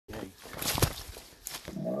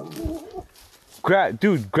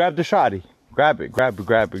Dude, grab the shotty. Grab it.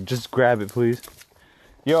 Just grab it, please.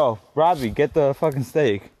 Yo, Robbie, get the fucking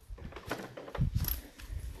steak.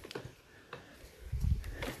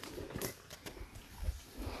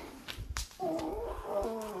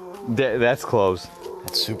 That's close.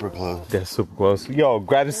 That's super close. That's super close. Yo,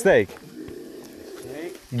 grab the steak.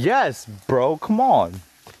 Steak? Yes, bro. Come on.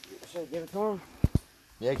 Should I give it to him?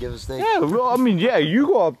 Yeah, give it a steak. Yeah, well, I mean, yeah, you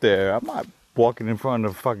go up there. I'm not walking in front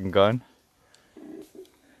of a fucking gun.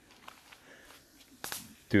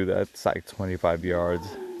 Dude, that's like 25 yards.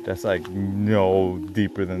 That's like no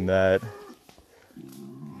deeper than that.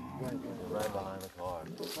 Right behind the car.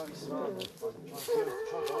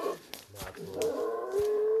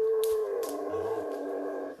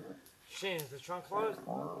 Shane, is the trunk closed?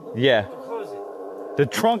 Yeah. Close it. The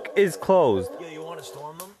trunk is closed. Yeah, you want to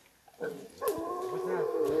storm them? What's that?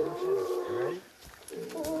 You ready?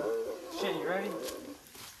 Shane, you ready?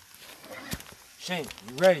 Shane,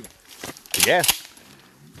 you ready? Yeah.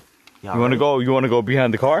 You want to go? You want to go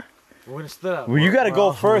behind the car? We're gonna split up. Well, you gotta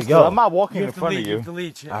go first. Go. I'm not walking in front of you. You have to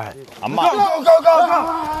lead. All right. I'm not.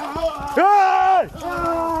 Go!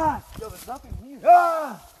 Ah! Yo, there's nothing here.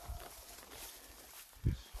 Ah!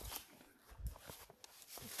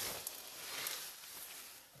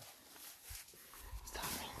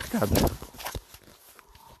 Stop it.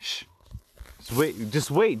 Shh. Just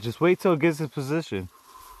wait till it gets its position.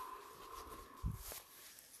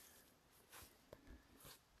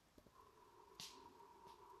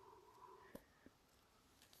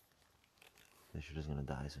 You're just gonna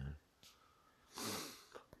die soon.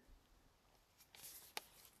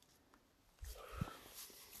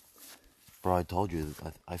 Bro, I told you.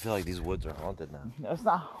 I feel like these woods are haunted now. It's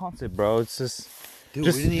not haunted, bro. It's just. Dude,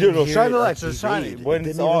 just we didn't even hear shine the it on lights. Just TV. shine it. When It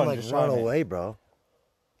it's didn't on, even, like, just run shine it. away, bro.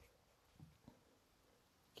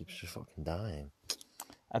 Keeps just fucking dying.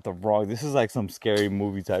 At the wrong. This is like some scary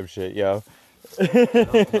movie type shit, yo. I'm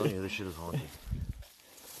telling you, this shit is haunted.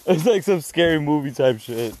 It's like some scary movie type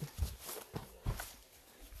shit.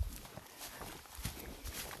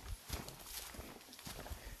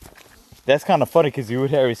 That's kind of funny because you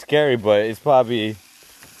would hear it's scary, but it's probably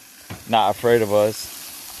not afraid of us.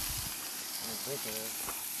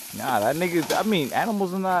 Nah, that nigga, I mean,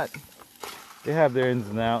 animals are not, they have their ins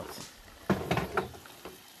and outs.